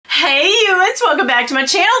Beauts, welcome back to my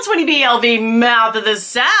channel. It's Winnie BLV, Mouth of the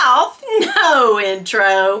South. No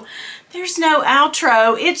intro. There's no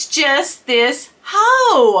outro. It's just this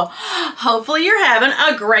ho. Hopefully you're having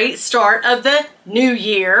a great start of the new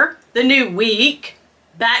year, the new week.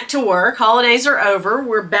 Back to work. Holidays are over.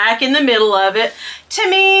 We're back in the middle of it. To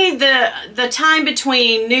me, the time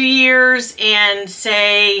between New Year's and,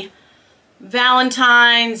 say,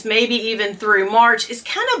 Valentine's, maybe even through March, is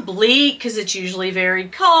kind of bleak because it's usually very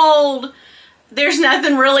cold. There's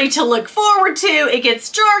nothing really to look forward to. It gets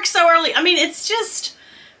dark so early. I mean, it's just,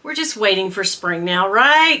 we're just waiting for spring now,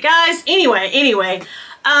 right, guys? Anyway,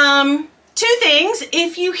 two things.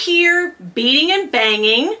 If you hear beating and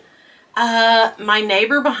banging, my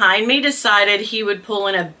neighbor behind me decided he would pull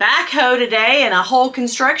in a backhoe today and a whole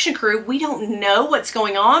construction crew. We don't know what's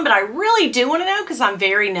going on, but I really do want to know because I'm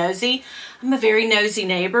very nosy. I'm a very nosy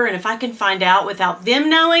neighbor, and if I can find out without them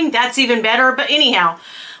knowing, that's even better. But anyhow,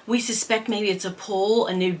 we suspect maybe it's a pool,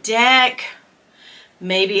 a new deck,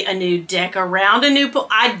 maybe a new deck around a new pool.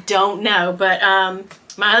 I don't know, but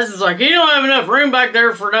my husband's like, you don't have enough room back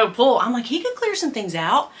there for no pool. I'm like, he could clear some things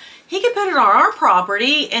out. He could put it on our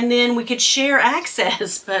property and then we could share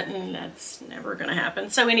access, but that's never going to happen.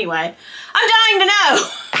 So anyway, I'm dying to know.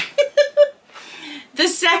 The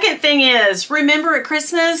second thing is, remember at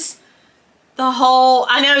Christmas,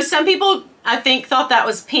 I know some people, I think, thought that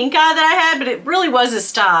was pink eye that I had, but it really was a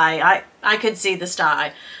sty. I could see the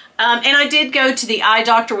sty. And I did go to the eye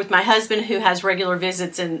doctor with my husband who has regular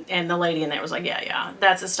visits, and the lady in there was like, yeah,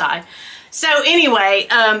 that's a sty. So anyway,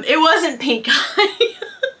 it wasn't pink eye.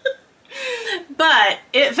 But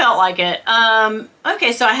it felt like it.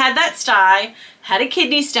 Okay, so I had that sty, had a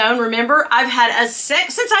kidney stone. Remember, I've had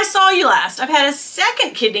since I saw you last, I've had a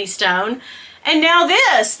second kidney stone. And now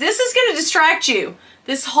this is going to distract you.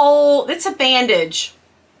 It's a bandage.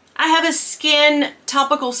 I have a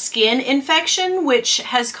topical skin infection, which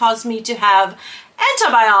has caused me to have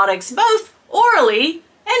antibiotics, both orally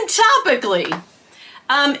and topically.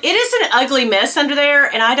 It is an ugly mess under there,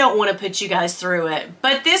 and I don't want to put you guys through it.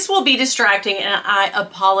 But this will be distracting, and I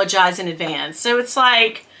apologize in advance. So it's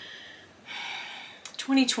like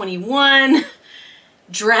 2021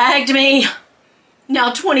 dragged me.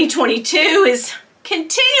 Now 2022 is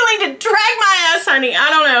continuing to drag my ass, honey. I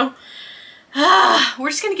don't know. We're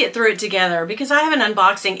just going to get through it together because I have an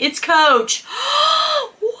unboxing. It's Coach.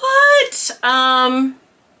 What?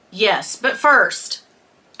 Yes, but first,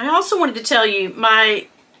 I also wanted to tell you, my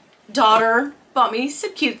daughter bought me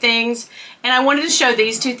some cute things, and I wanted to show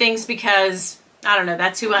these two things because, I don't know,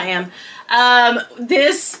 that's who I am.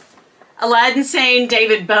 This Aladdin Sane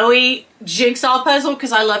David Bowie jigsaw puzzle,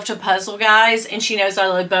 because I love to puzzle, guys, and she knows I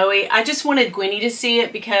love Bowie. I just wanted Winnie to see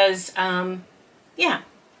it because, yeah,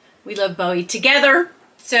 we love Bowie together.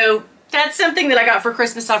 So that's something that I got for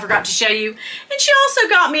Christmas I forgot to show you. And she also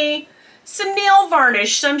got me some nail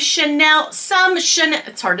varnish, some Chanel,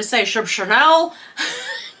 it's hard to say, some Chanel.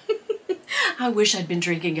 I wish I'd been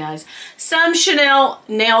drinking, guys. Some Chanel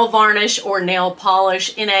nail varnish or nail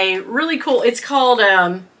polish in a really cool, it's called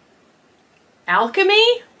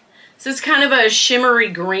Alchemy. So it's kind of a shimmery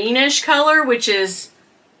greenish color, which is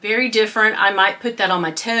very different. I might put that on my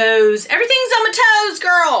toes. Everything's on my toes,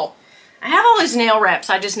 girl. I have all those nail wraps.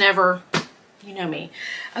 I just never, you know me.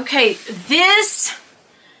 Okay, this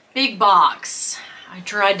big box I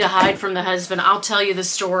tried to hide from the husband. I'll tell you the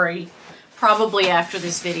story probably after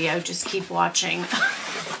this video. Just keep watching.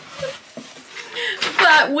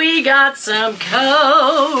 But we got some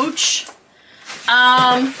Coach.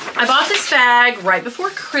 I bought this bag right before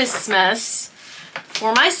Christmas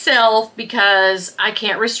for myself because I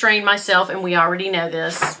can't restrain myself, and we already know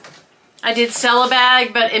this. I did sell a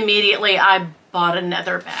bag, but immediately I bought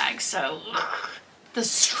another bag, so the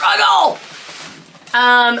struggle.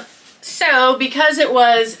 So because it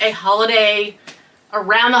was a holiday,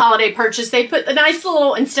 around the holiday purchase, they put the nice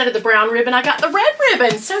little, instead of the brown ribbon, I got the red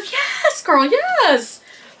ribbon. So yes, girl, yes.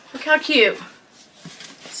 Look how cute.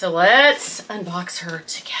 So let's unbox her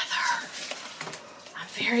together. I'm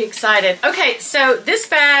very excited. Okay, so this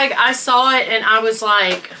bag, I saw it and I was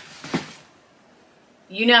like,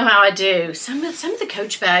 you know how I do. Some of the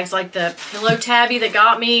Coach bags, like the pillow tabby that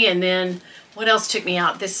got me, and then what else took me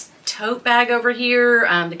out? This tote bag over here,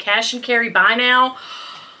 the cash and carry buy now.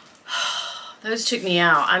 Those took me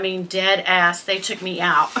out. I mean, dead ass, they took me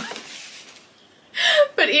out.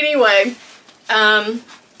 But anyway,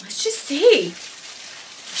 let's just see.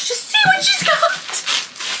 Let's just see what she's got.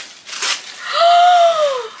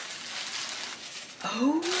 Oh.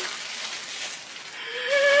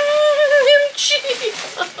 OMG.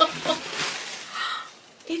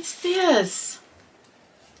 It's this.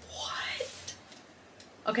 What?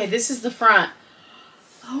 Okay, Okay, this is the front.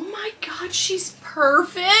 Oh my God, she's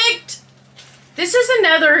perfect. This is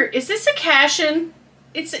another, is this a cash-in?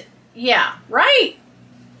 Yeah, right?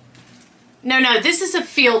 No, this is a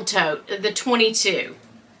field tote, the 22.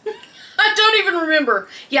 I don't even remember.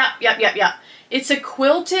 Yep. It's a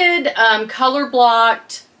quilted,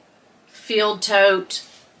 color-blocked field tote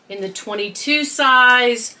in the 22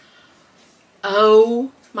 size.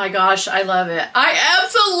 Oh my gosh, I love it. I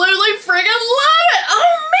absolutely friggin' love it.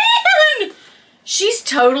 Oh man! She's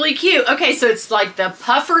totally cute. Okay, so it's like the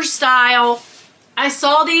puffer style. I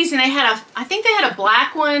saw these and they had I think they had a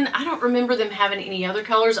black one. I don't remember them having any other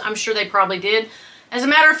colors. I'm sure they probably did. As a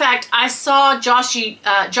matter of fact, I saw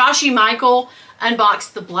Joshy Michael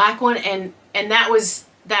unbox the black one and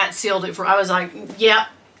that sealed it for, I was like, yep,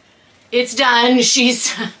 it's done.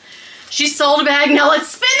 She's sold a bag. Now let's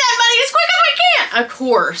spend that money as quick as we can. Of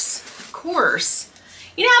course.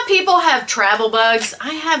 You know how people have travel bugs?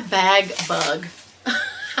 I have bag bug.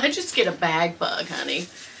 I just get a bag bug, honey.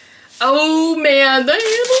 Oh man, the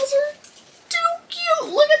handles are too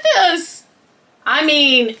cute. Look at this. I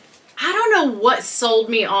mean, I don't know what sold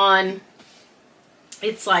me on.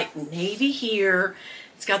 It's like navy here.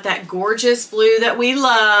 It's got that gorgeous blue that we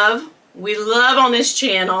love. We love on this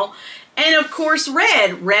channel. And of course,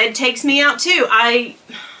 red. Red takes me out too. I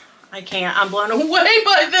can't. I'm blown away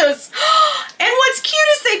by this. And what's cute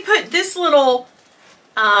is they put this little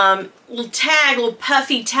tag, little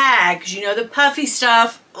puffy tag. Because you know the puffy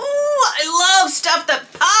stuff. Ooh, I love stuff that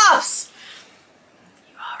puffs.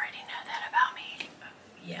 You already know that about me.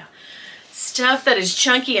 Yeah. Stuff that is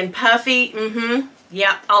chunky and puffy.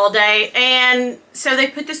 Yep, all day. And so they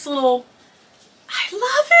put this little, I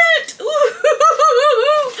love it. Ooh.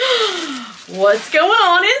 What's going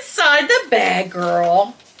on inside the bag,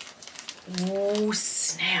 girl? Oh,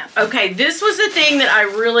 snap. Okay, this was the thing that I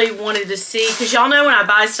really wanted to see, because y'all know when I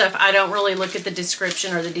buy stuff, I don't really look at the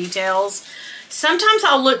description or the details. Sometimes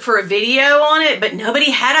I'll look for a video on it, but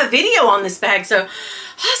nobody had a video on this bag, so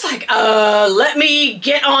I was like, let me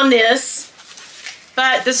get on this.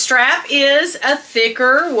 But the strap is a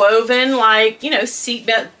thicker woven, like, you know,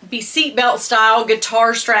 seatbelt style,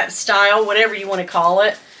 guitar strap style, whatever you want to call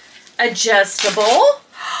it. Adjustable. Oh,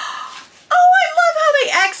 I love how they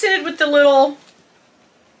accented with the little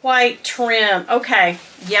white trim. Okay.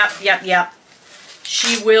 Yep.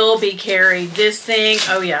 She will be carried. This thing,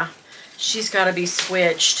 oh yeah. She's got to be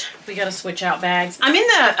switched. We got to switch out bags. I'm in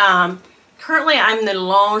the, currently I'm in the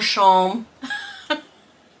Longchamp.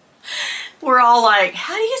 We're all like,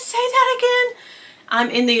 how do you say that again? I'm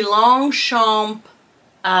in the Longchamp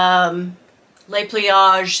Les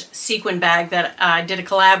Pliages sequin bag that I did a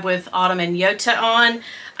collab with Autumn and Yota on.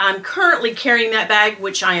 I'm currently carrying that bag,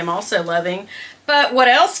 which I am also loving. But what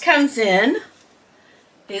else comes in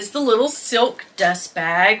is the little silk dust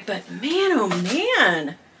bag. But man, oh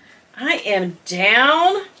man, I am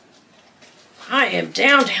down. I am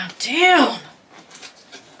down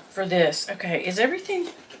for this. Okay, is everything...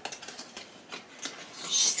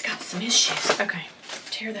 She's got some issues. Okay,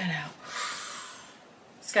 tear that out.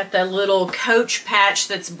 It's got that little Coach patch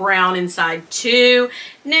that's brown inside too.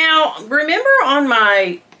 Now, remember on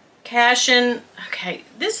my cash-in, okay,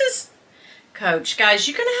 this is Coach. Guys,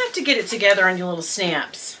 you're going to have to get it together on your little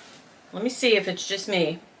snaps. Let me see if it's just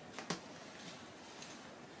me.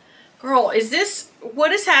 Girl, is this,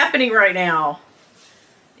 what is happening right now?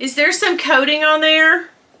 Is there some coating on there?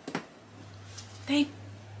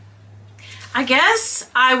 I guess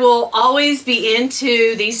I will always be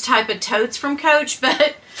into these type of totes from Coach,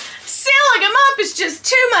 but sealing them up is just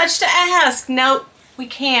too much to ask. Nope, we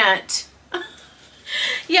can't.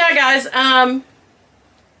 Yeah, guys,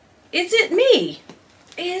 is it me?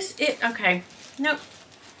 Is it, okay, nope.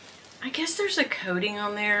 I guess there's a coating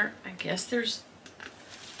on there. I guess there's,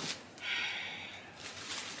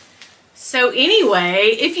 so anyway,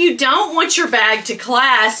 if you don't want your bag to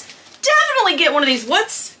clasp, definitely get one of these.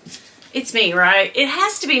 It's me, right? It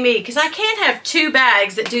has to be me, because I can't have two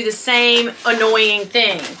bags that do the same annoying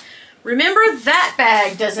thing. Remember, that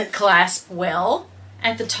bag doesn't clasp well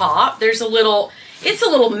at the top. There's a little, it's a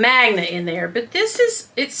little magnet in there, but this is,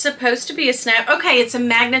 it's supposed to be a snap. Okay, it's a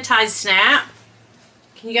magnetized snap.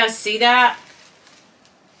 Can you guys see that?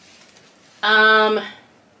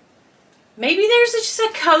 Maybe there's just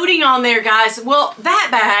a coating on there, guys. Well, that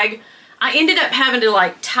bag, I ended up having to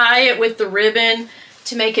like tie it with the ribbon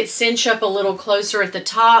to make it cinch up a little closer at the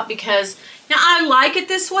top, because now I like it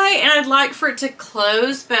this way and I'd like for it to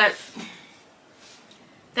close, but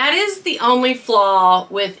that is the only flaw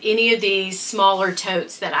with any of these smaller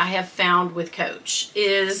totes that I have found with Coach,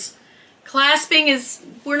 is clasping is,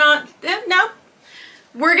 we're not, no,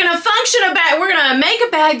 we're gonna we're gonna make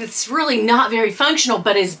a bag that's really not very functional,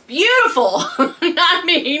 but is beautiful. I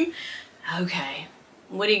mean, okay,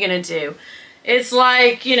 what are you gonna do? It's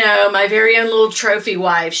like, you know, my very own little trophy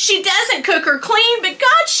wife. She doesn't cook or clean, but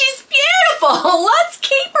God, she's beautiful. Let's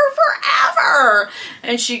keep her forever.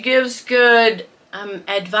 And she gives good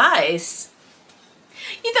advice.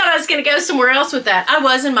 You thought I was going to go somewhere else with that. I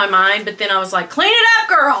was in my mind, but then I was like, clean it up,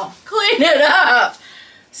 girl. Clean it up.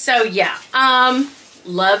 So, yeah.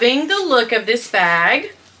 Loving the look of this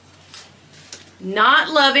bag.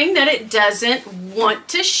 Not loving that it doesn't want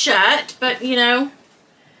to shut, but, you know,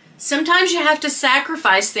 sometimes you have to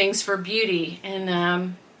sacrifice things for beauty. And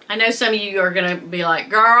I know some of you are going to be like,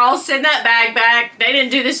 girl, send that bag back. They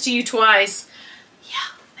didn't do this to you twice.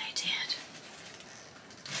 Yeah, they did.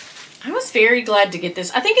 I was very glad to get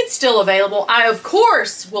this. I think it's still available. I, of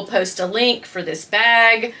course, will post a link for this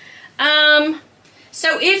bag.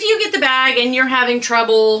 So if you get the bag and you're having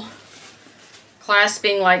trouble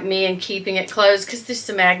clasping like me and keeping it closed, because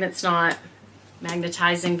the magnet's not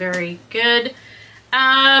magnetizing very good,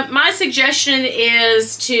 my suggestion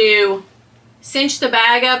is to cinch the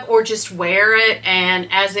bag up or just wear it, and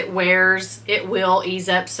as it wears it will ease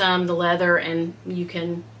up some the leather and you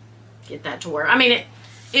can get that to work. I mean,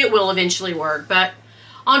 it will eventually work, but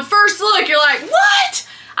on first look you're like, what?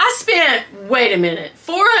 I spent, wait a minute,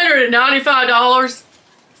 $495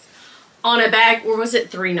 on a bag, or was it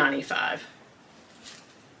 $395?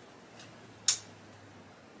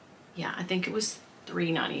 Yeah, I think it was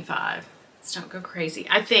 $395. Let's not go crazy.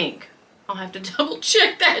 I think. I'll have to double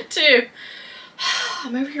check that too.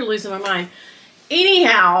 I'm over here losing my mind.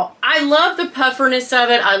 Anyhow, I love the pufferness of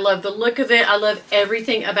it. I love the look of it. I love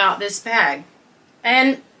everything about this bag.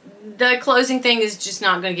 And the closing thing is just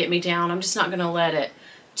not going to get me down. I'm just not going to let it.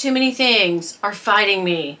 Too many things are fighting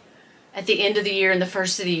me at the end of the year and the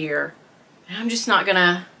first of the year. And I'm just going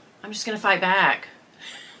to fight back.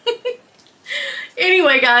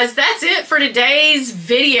 Anyway, guys, that's it for today's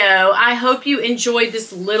video. I hope you enjoyed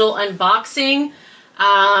this little unboxing.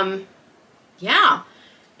 Yeah,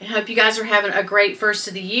 I hope you guys are having a great first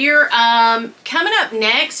of the year. Coming up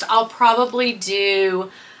next, I'll probably I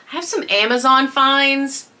have some Amazon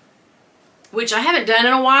finds, which I haven't done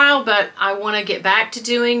in a while, but I want to get back to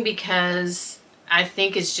doing because I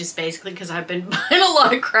think it's just basically because I've been buying a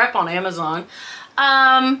lot of crap on Amazon.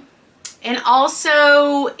 And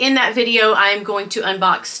also in that video, I'm going to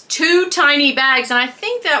unbox 2 tiny bags, and I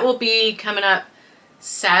think that will be coming up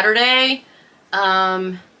Saturday.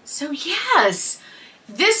 So yes,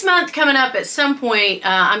 this month coming up at some point,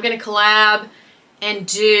 I'm going to collab and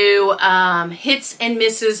do hits and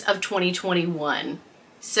misses of 2021.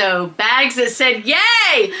 So bags that said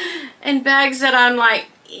yay, and bags that I'm like,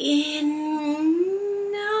 no.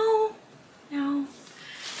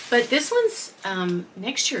 But this one's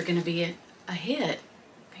next year going to be a hit.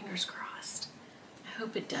 Fingers crossed. I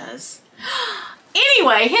hope it does.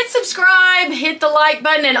 Anyway, hit subscribe, hit the like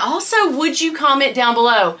button, and also would you comment down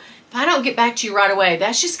below. If I don't get back to you right away,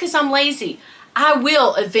 that's just because I'm lazy. I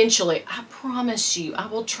will eventually. I promise you. I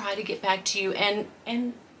will try to get back to you, and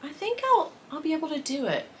I think I'll be able to do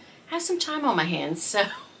it. I have some time on my hands, so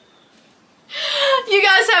you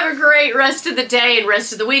guys have a great rest of the day and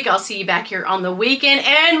rest of the week. I'll see you back here on the weekend.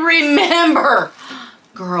 And remember,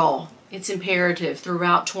 girl, it's imperative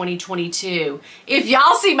throughout 2022. If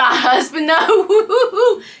y'all see my husband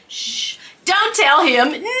though, shh, don't tell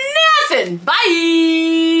him nothing.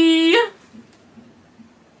 Bye.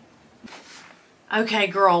 Okay,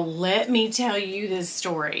 girl, let me tell you this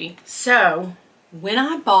story. So, when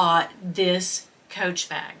I bought this Coach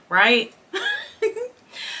bag, right?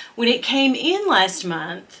 When it came in last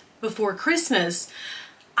month before Christmas,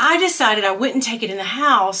 I decided I wouldn't take it in the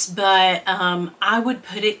house, but I would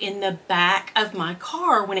put it in the back of my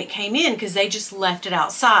car when it came in because they just left it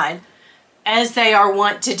outside, as they are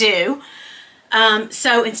wont to do.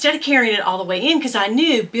 So instead of carrying it all the way in, because I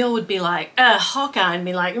knew Bill would be like, Hawkeye, and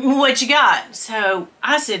be like, what you got? So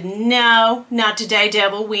I said, no, not today,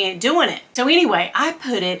 devil, we ain't doing it. So anyway, I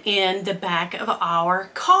put it in the back of our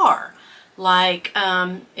car, like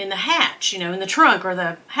in the hatch, you know, in the trunk or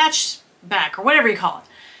the hatchback or whatever you call it,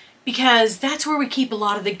 because that's where we keep a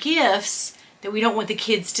lot of the gifts that we don't want the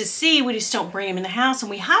kids to see. We just don't bring them in the house and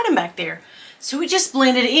we hide them back there. So we just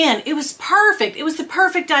blended in. It was perfect. It was the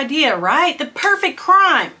perfect idea, right? The perfect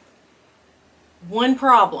crime. One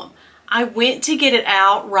problem. I went to get it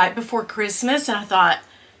out right before Christmas and I thought,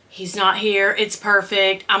 he's not here. It's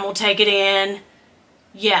perfect. I'm going to take it in.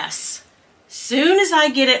 Yes. Soon as I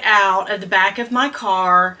get it out of the back of my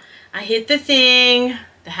car, I hit the thing.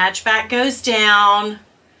 The hatchback goes down.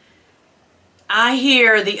 I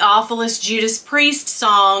hear the awfulest Judas Priest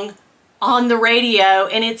song on the radio,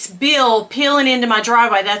 and it's Bill peeling into my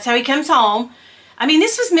driveway. That's how he comes home. I mean,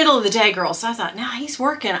 this was middle of the day, girl, so I thought, nah, he's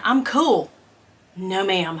working. I'm cool. No,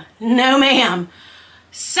 ma'am. No, ma'am.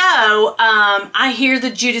 So, I hear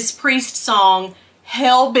the Judas Priest song,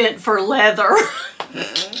 Hell Bent for Leather. And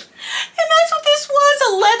that's what this was,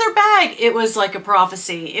 a leather bag. It was like a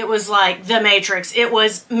prophecy. It was like the Matrix. It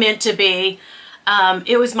was meant to be.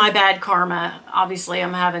 It was my bad karma. Obviously,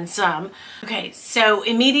 I'm having some. Okay, so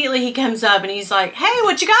immediately he comes up and he's like, hey,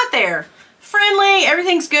 what you got there? Friendly,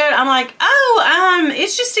 everything's good. I'm like, oh,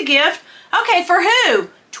 it's just a gift. Okay, for who?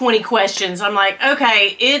 20 questions. I'm like,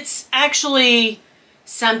 okay, it's actually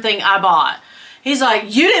something I bought. He's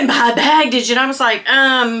like, you didn't buy a bag, did you? And I was like,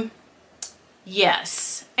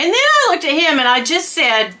 yes. And then I looked at him and I just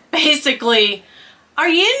said, basically, are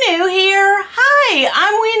you new here? Hi,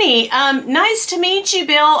 I'm Winnie. Nice to meet you,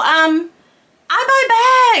 Bill. I buy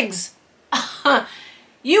bags.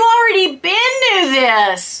 You already been to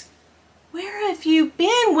this. Where have you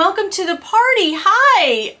been? Welcome to the party.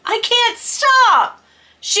 Hi. I can't stop.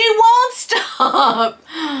 She won't stop.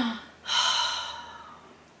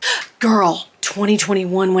 Girl,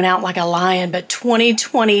 2021 went out like a lion, but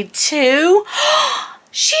 2022,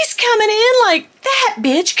 she's coming in like that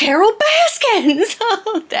bitch Carol Baskins.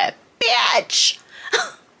 Oh, that bitch.